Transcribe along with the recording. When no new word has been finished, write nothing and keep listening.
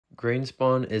Grain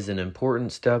spawn is an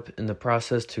important step in the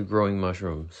process to growing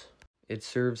mushrooms. It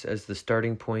serves as the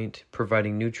starting point,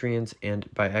 providing nutrients and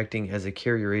by acting as a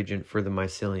carrier agent for the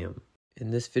mycelium. In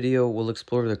this video, we'll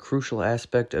explore the crucial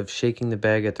aspect of shaking the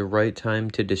bag at the right time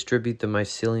to distribute the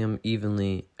mycelium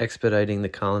evenly, expediting the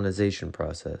colonization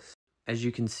process. As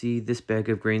you can see, this bag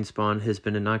of grain spawn has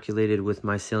been inoculated with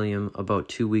mycelium about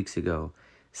 2 weeks ago.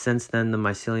 Since then, the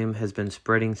mycelium has been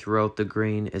spreading throughout the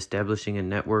grain, establishing a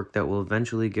network that will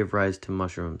eventually give rise to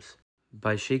mushrooms.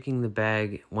 By shaking the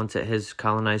bag, once it has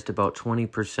colonized about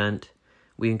 20%,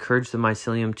 we encourage the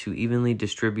mycelium to evenly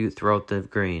distribute throughout the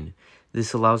grain.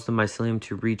 This allows the mycelium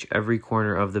to reach every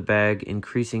corner of the bag,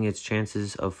 increasing its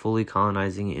chances of fully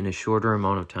colonizing in a shorter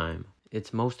amount of time.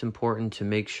 It's most important to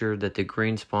make sure that the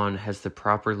grain spawn has the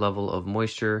proper level of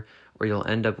moisture, or you'll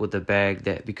end up with a bag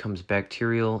that becomes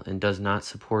bacterial and does not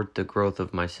support the growth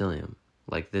of mycelium,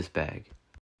 like this bag.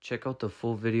 Check out the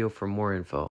full video for more info.